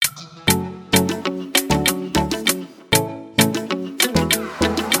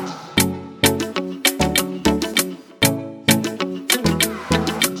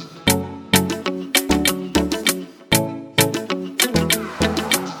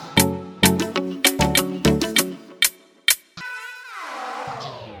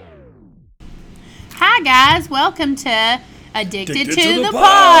Hi guys, welcome to Addicted to the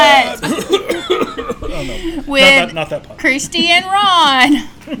Pot with not that pot. Christy and Ron.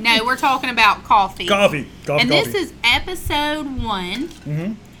 No, we're talking about coffee. Coffee. And this is episode 1.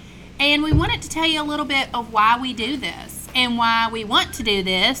 Mm-hmm. And we wanted to tell you a little bit of why we do this and why we want to do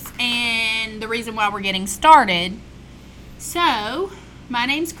this and the reason why we're getting started. So, my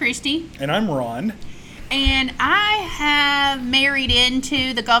name's Christy. And I'm Ron. And I have married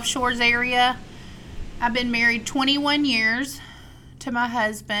into the Gulf Shores area. I've been married 21 years to my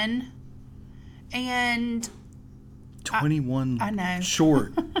husband, and 21 I know.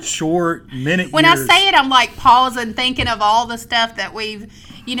 short minute when years. I say it, I'm like pausing, thinking of all the stuff that we've,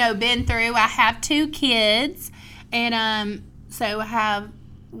 been through. I have 2 kids, and so I have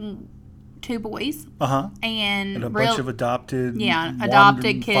 2 boys. And a bunch of adopted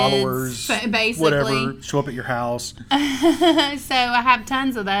kids, followers, basically. Whatever, show up at your house. So I have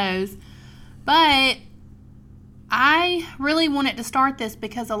tons of those. But I really wanted to start this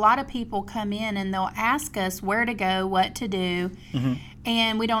because a lot of people come in and they'll ask us where to go, what to do,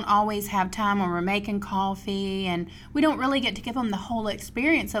 and we don't always have time when we're making coffee, and we don't really get to give them the whole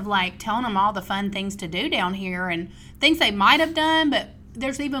experience of like telling them all the fun things to do down here and things they might have done, but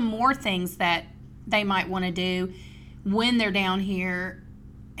there's even more things that they might want to do when they're down here.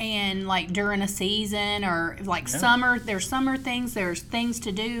 And like during a season or like summer, there's summer things. There's things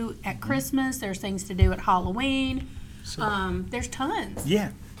to do at Christmas. There's things to do at Halloween. There's tons.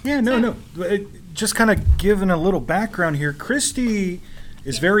 No. Just kind of giving a little background here. Christy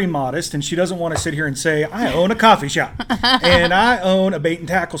is very modest, and she doesn't want to sit here and say, I own a coffee shop, and I own a bait and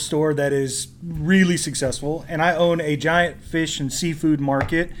tackle store that is really successful, and I own a giant fish and seafood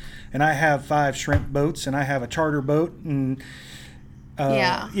market, and I have 5 shrimp boats, and I have a charter boat, and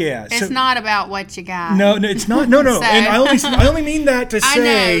It's not about what you got. No, it's not. No. So, and I only mean that to say. I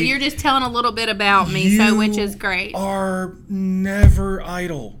know you're just telling a little bit about me, which is great. You are never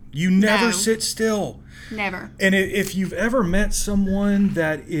idle. You never sit still. Never. And if you've ever met someone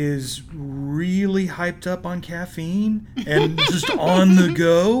that is really hyped up on caffeine and just on the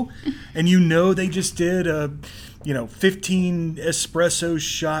go, and they just did a 15 espresso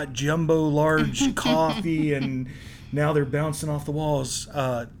shot jumbo large coffee and now they're bouncing off the walls.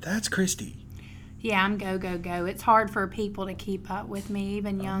 That's Christy. Yeah, I'm go. It's hard for people to keep up with me,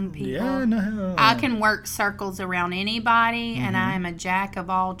 even young people. Yeah, no. I can work circles around anybody, and I am a jack of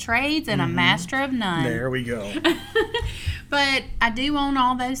all trades and a master of none. There we go. But I do own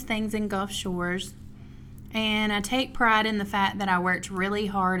all those things in Gulf Shores, and I take pride in the fact that I worked really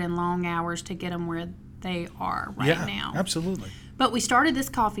hard and long hours to get them where they are right now. Absolutely. But we started this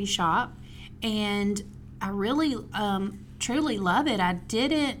coffee shop, and I really truly love it. I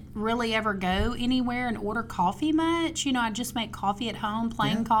didn't really ever go anywhere and order coffee much. I just make coffee at home,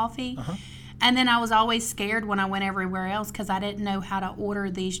 plain coffee. And then I was always scared when I went everywhere else because I didn't know how to order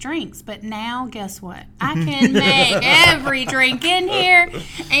these drinks. But now, guess what? I can make every drink in here,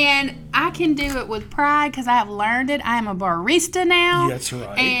 and I can do it with pride because I have learned it. I am a barista now. That's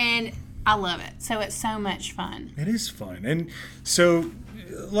right. And I love it. So it's so much fun. It is fun. And so,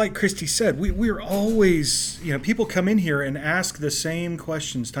 like Christy said, we're always, people come in here and ask the same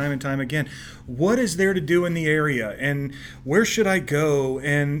questions time and time again. What is there to do in the area? And where should I go?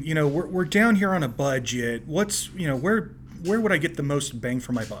 And, we're down here on a budget. Where would I get the most bang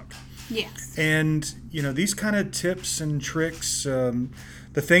for my buck? Yes. And, these kind of tips and tricks, the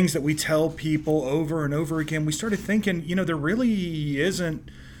things that we tell people over and over again, we started thinking, there really isn't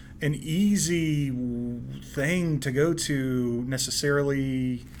an easy thing to go to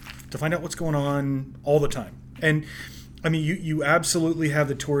necessarily to find out what's going on all the time. And I mean, you absolutely have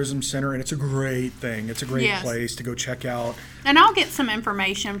the tourism center, and it's a great thing. It's a great place to go check out. And I'll get some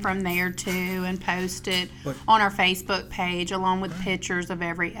information from there too and post it on our Facebook page along with pictures of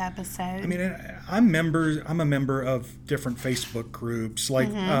every episode. I mean, I'm a member of different Facebook groups. Like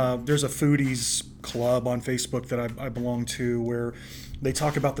there's a foodies club on Facebook that I belong to where they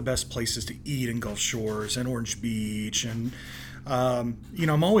talk about the best places to eat in Gulf Shores and Orange Beach, and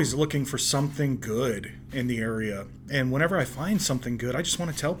I'm always looking for something good in the area. And whenever I find something good, I just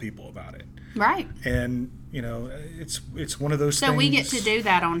want to tell people about it. Right. And it's one of those things. So we get to do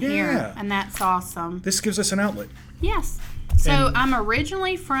that on here, and that's awesome. This gives us an outlet. Yes. So I'm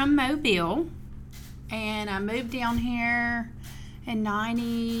originally from Mobile, and I moved down here in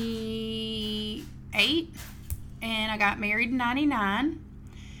 98, and I got married in 99.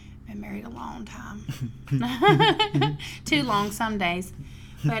 Been married a long time. Too long some days.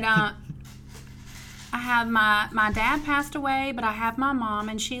 But I have my dad passed away, but I have my mom,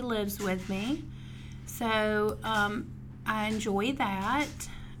 and she lives with me. So I enjoy that.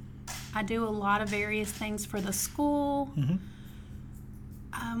 I do a lot of various things for the school.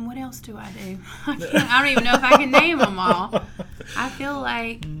 Mm-hmm. What else do I do? I don't even know if I can name them all. I feel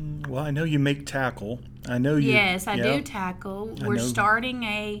like... Well, I know you make tackle. I know you... Yes, I do tackle. We're starting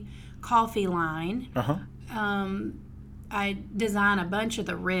a coffee line. Uh-huh. I design a bunch of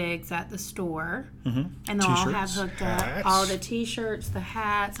the rigs at the store. Mm-hmm. And they'll all have T-shirts, hooked hats. up. All the T-shirts, the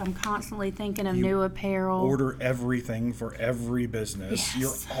hats. I'm constantly thinking of new apparel. Order everything for every business. Yes.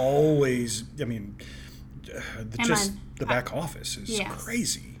 You're always... I mean, the back office is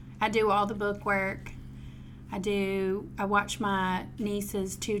crazy. I do all the bookwork. I watch my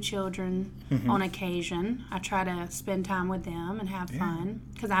niece's 2 children on occasion. I try to spend time with them and have fun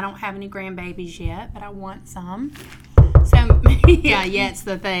because I don't have any grandbabies yet, but I want some. So, it's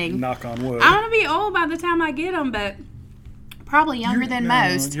the thing. Knock on wood. I'm going to be old by the time I get them, but probably younger than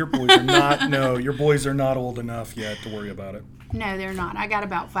most. Your boys are not. No, your boys are not old enough yet to worry about it. No, they're not. I got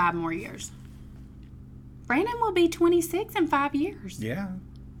about 5 more years. Brandon will be 26 in 5 years. Yeah.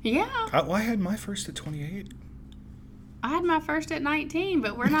 Yeah. I had my first at 28. I had my first at 19,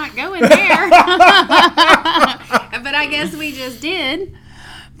 but we're not going there. But I guess we just did.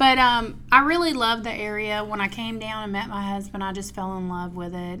 But I really loved the area. When I came down and met my husband, I just fell in love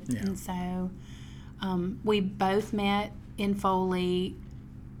with it. Yeah. And so we both met in Foley.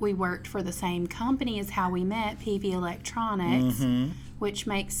 We worked for the same company as how we met, PV Electronics, which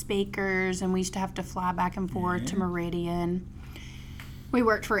makes speakers, and we used to have to fly back and forth to Meridian. We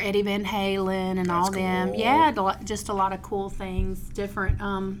worked for Eddie Van Halen and all them. Cool. Yeah, just a lot of cool things, different.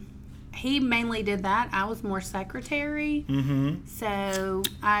 He mainly did that. I was more secretary. Mm-hmm. So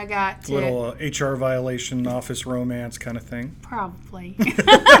I got to... Little HR violation, office romance kind of thing. Probably.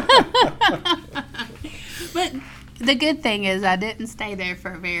 But the good thing is I didn't stay there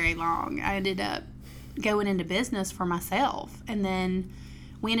for very long. I ended up going into business for myself. And then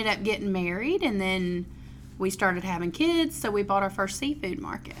we ended up getting married, and then we started having kids, so we bought our first seafood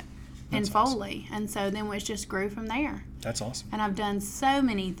market in Foley. Awesome. And so then it just grew from there. That's awesome. And I've done so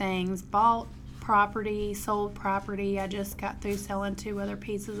many things. Bought property, sold property. I just got through selling 2 other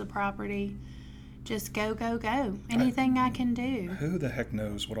pieces of property. Just go, go, go. Anything I can do. Who the heck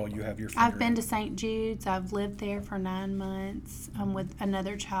knows what all you have your finger I've been to St. Jude's. I've lived there for 9 months with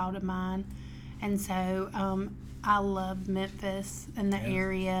another child of mine. And so I love Memphis and the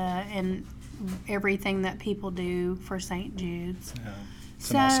area and everything that people do for St. Jude's. Yeah, it's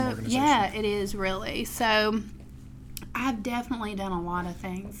an awesome organization. Yeah, it is really. So I've definitely done a lot of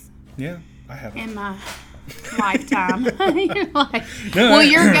things. Yeah, I have. In my lifetime. You're like, well,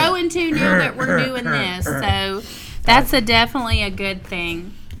 you're going to know that we're doing this, so that's definitely a good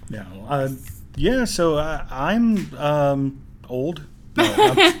thing. Yeah, so I'm old.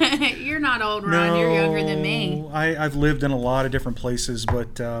 No, you're not old, Ron. No, you're younger than me. I've lived in a lot of different places,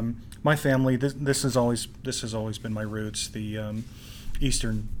 but my family, this has always been my roots. The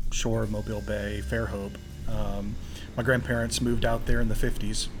eastern shore of Mobile Bay, Fairhope. My grandparents moved out there in the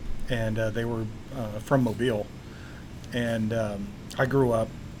 50s, and they were from Mobile. And I grew up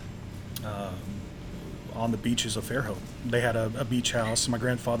on the beaches of Fairhope. They had a beach house. My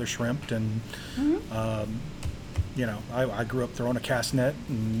grandfather shrimped, and I grew up throwing a cast net.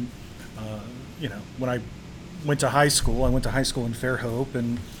 And when I went to high school in Fairhope,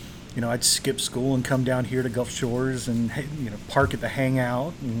 and I'd skip school and come down here to Gulf Shores and park at the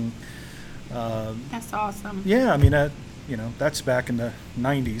Hangout. And that's awesome. Yeah, I mean that's back in the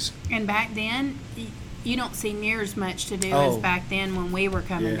 90s. And back then, you don't see near as much to do as back then when we were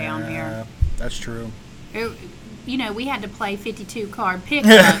coming down here. Yeah, that's true. We had to play 52 card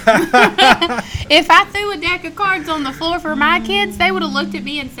pickup. If I threw a deck of cards on the floor for my kids, they would have looked at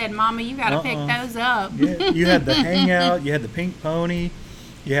me and said, "Mama, you got to pick those up." Yeah, you had the Hangout, you had the Pink Pony,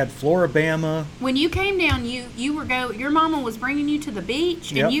 you had Floribama. When you came down, your mama was bringing you to the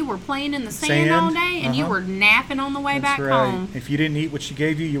beach, and you were playing in the sand all day, and you were napping on the way back home. If you didn't eat what she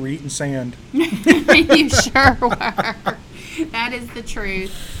gave you, you were eating sand. You sure were. That is the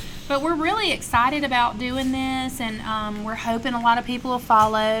truth. But we're really excited about doing this, and we're hoping a lot of people will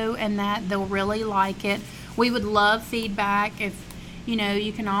follow and that they'll really like it. We would love feedback. If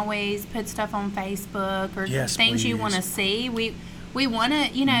you can always put stuff on Facebook or things you want to see. We want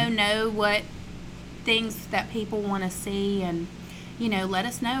to know what things that people want to see, and let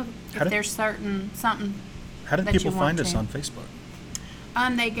us know if there's something. How did people find us on Facebook?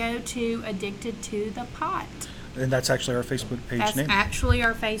 They go to Addicted to the Pot. And that's actually our Facebook page That's name. actually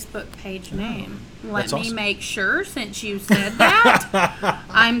our Facebook page name. Let That's me awesome. make sure, since you said that.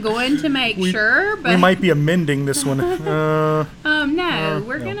 I'm going to make sure, but We might be amending this one. no, no.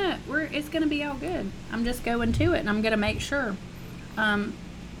 it's gonna be all good. I'm just going to it, and I'm gonna make sure.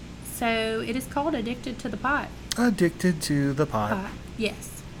 So it is called Addicted to the Pot. Addicted to the pot.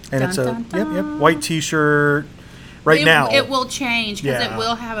 Yes. And Dun, it's a dun, dun. white T-shirt. Right now, It will change because Yeah. it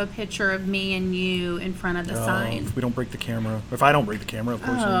will have a picture of me and you in front of the sign. if we don't break the camera. If I don't break the camera, of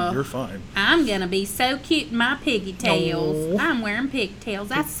course, Oh. you're fine. I'm gonna be so cute in my piggy tails. Oh. I'm wearing pigtails.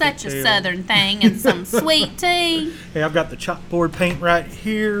 That's such a Pigtail. southern thing, and some sweet tea. Hey, I've got the chalkboard paint right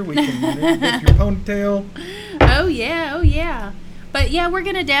here. We can dip your ponytail. Oh yeah. But yeah, we're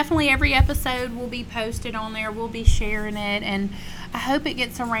gonna definitely, every episode will be posted on there. We'll be sharing it, and I hope it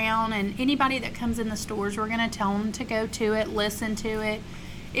gets around. And anybody that comes in the stores, we're gonna tell them to go to it, listen to it.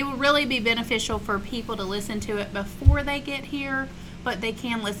 It will really be beneficial for people to listen to it before they get here, but they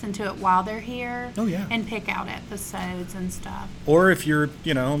can listen to it while they're here. Oh, yeah. And pick out episodes and stuff. Or if you're,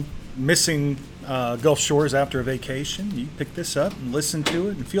 missing Gulf Shores after a vacation, you pick this up and listen to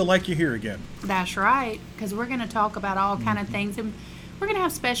it and feel like you're here again. That's right, because we're going to talk about all kind of things, and we're going to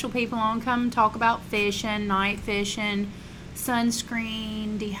have special people on come talk about fishing, night fishing,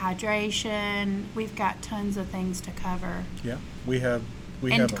 sunscreen, dehydration. We've got tons of things to cover. Yeah, we have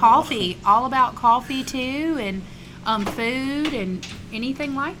And a coffee, all about coffee too, and food and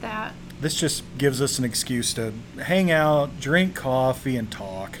anything like that. This just gives us an excuse to hang out, drink coffee, and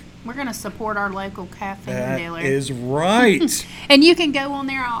talk. We're going to support our local cafe That dealer. is right. And you can go on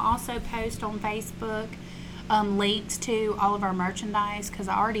there. I'll also post on Facebook links to all of our merchandise, because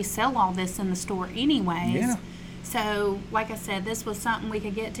I already sell all this in the store anyways. Yeah. So, like I said, this was something we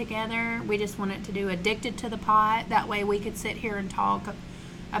could get together. We just wanted to do Addicted to the Pot. That way we could sit here and talk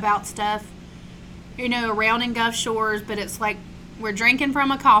about stuff, around in Gulf Shores, but it's like we're drinking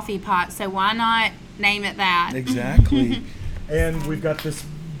from a coffee pot, so why not name it that? Exactly. And we've got this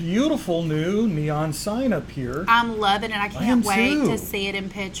beautiful new neon sign up here. I'm loving it. I am can't wait too. to see it in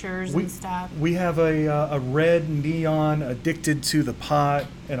pictures and stuff. We have a red neon Addicted to the Pot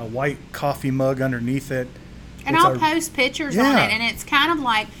and a white coffee mug underneath it. And It's I'll our- post pictures on Yeah. it, and it's kind of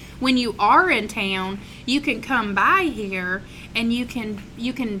like when you are in town, you can come by here and you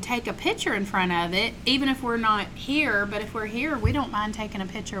can take a picture in front of it, even if we're not here. But if we're here, we don't mind taking a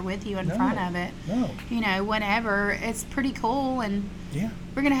picture with you in No. front of it. No. Whatever. It's pretty cool, and Yeah.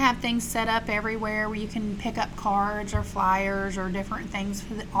 we're gonna have things set up everywhere where you can pick up cards or flyers or different things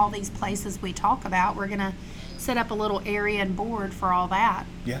for all these places we talk about. We're gonna set up a little area and board for all that.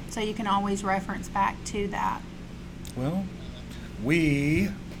 Yeah. So you can always reference back to that. Well, we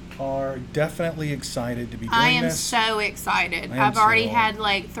are definitely excited to be doing I am this. so excited. I am I've already too. had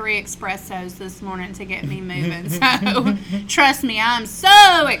like 3 espressos this morning to get me moving. So trust me, I'm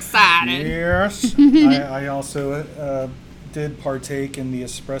so excited. Yes. I also did partake in the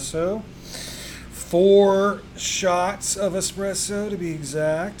espresso. 4 shots of espresso to be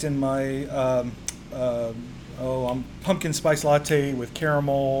exact, and my pumpkin spice latte with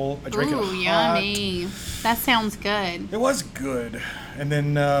caramel. I drank it Ooh, hot. yummy. That sounds good. It was good. And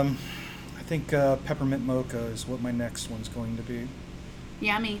then I think peppermint mocha is what my next one's going to be.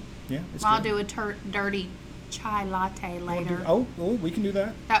 Yummy. Yeah, it's I'll good. do a dirty chai latte later. Oh, we can do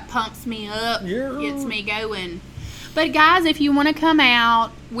that. That pumps me up, Yeah. gets me going. But guys, if you want to come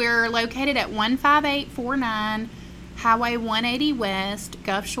out, we're located at 15849 Highway 180 West,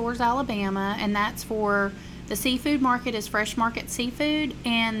 Gulf Shores, Alabama, and that's for the seafood market is Fresh Market Seafood,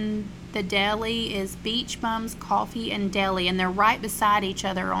 and the deli is Beach Bums Coffee and Deli, and they're right beside each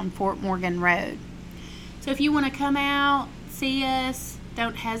other on Fort Morgan Road. So if you want to come out, see us,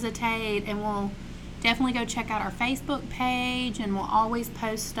 don't hesitate, and we'll definitely go check out our Facebook page, and we'll always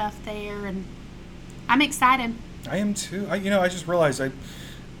post stuff there, and I'm excited. I am too. I just realized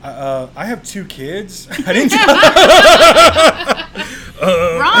I have 2 kids. I didn't.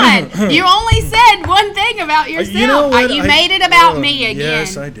 Ron, you only said one thing about yourself. You know what? You made it about me again.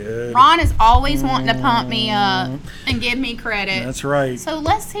 Yes, I did. Ron is always wanting to pump me up and give me credit. That's right. So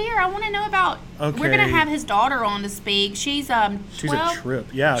let's hear. I want to know about. Okay. We're gonna have his daughter on to speak. She's 12. She's a trip.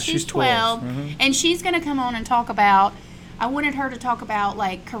 Yeah, she's 12. and she's gonna come on and talk about. I wanted her to talk about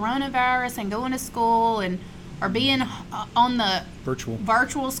like coronavirus and going to school or being on the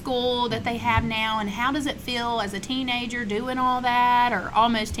virtual school that they have now, and how does it feel as a teenager doing all that, or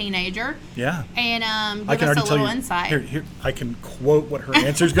almost teenager? Yeah. And I give can us already a tell little you. insight. Here, I can quote what her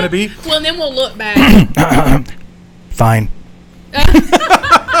answer is going to be. Well, and then we'll look back. Fine.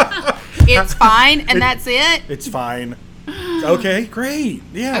 It's fine, and that's it. It's fine. Okay, great.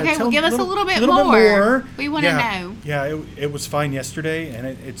 Yeah. Okay, well, give us a little bit more. more. We want to Yeah. know. Yeah, it was fine yesterday, and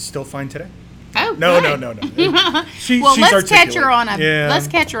it's still fine today. Oh, No, good. no. Well, She's let's articulate. catch her on a Yeah. let's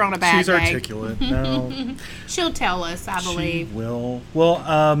catch her on a bad She's day. articulate. No, She'll tell us, I she believe. will.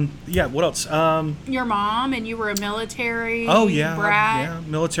 Well, yeah. What else? Your mom, and you were a military Oh yeah, brat. yeah.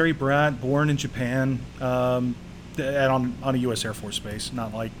 Military brat, born in Japan, and on a U.S. Air Force base,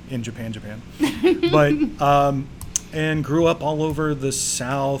 not like in Japan, but and grew up all over the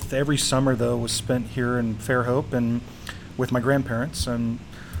South. Every summer though was spent here in Fairhope and with my grandparents, and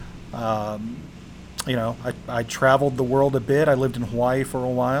you know, I traveled the world a bit. I lived in Hawaii for a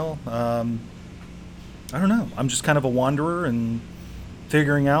while. I don't know. I'm just kind of a wanderer and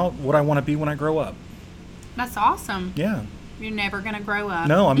figuring out what I want to be when I grow up. That's awesome. Yeah. You're never gonna grow up.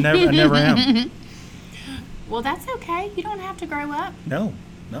 No, I never am. Well, that's okay. You don't have to grow up. No.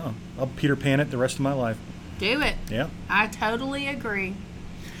 I'll Peter Pan it the rest of my life. Do it. Yeah. I totally agree.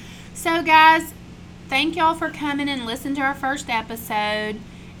 So, guys, thank y'all for coming and listening to our first episode.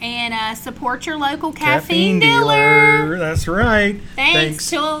 And support your local caffeine dealer. That's right. Thanks.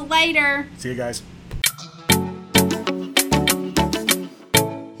 Till later. See you guys.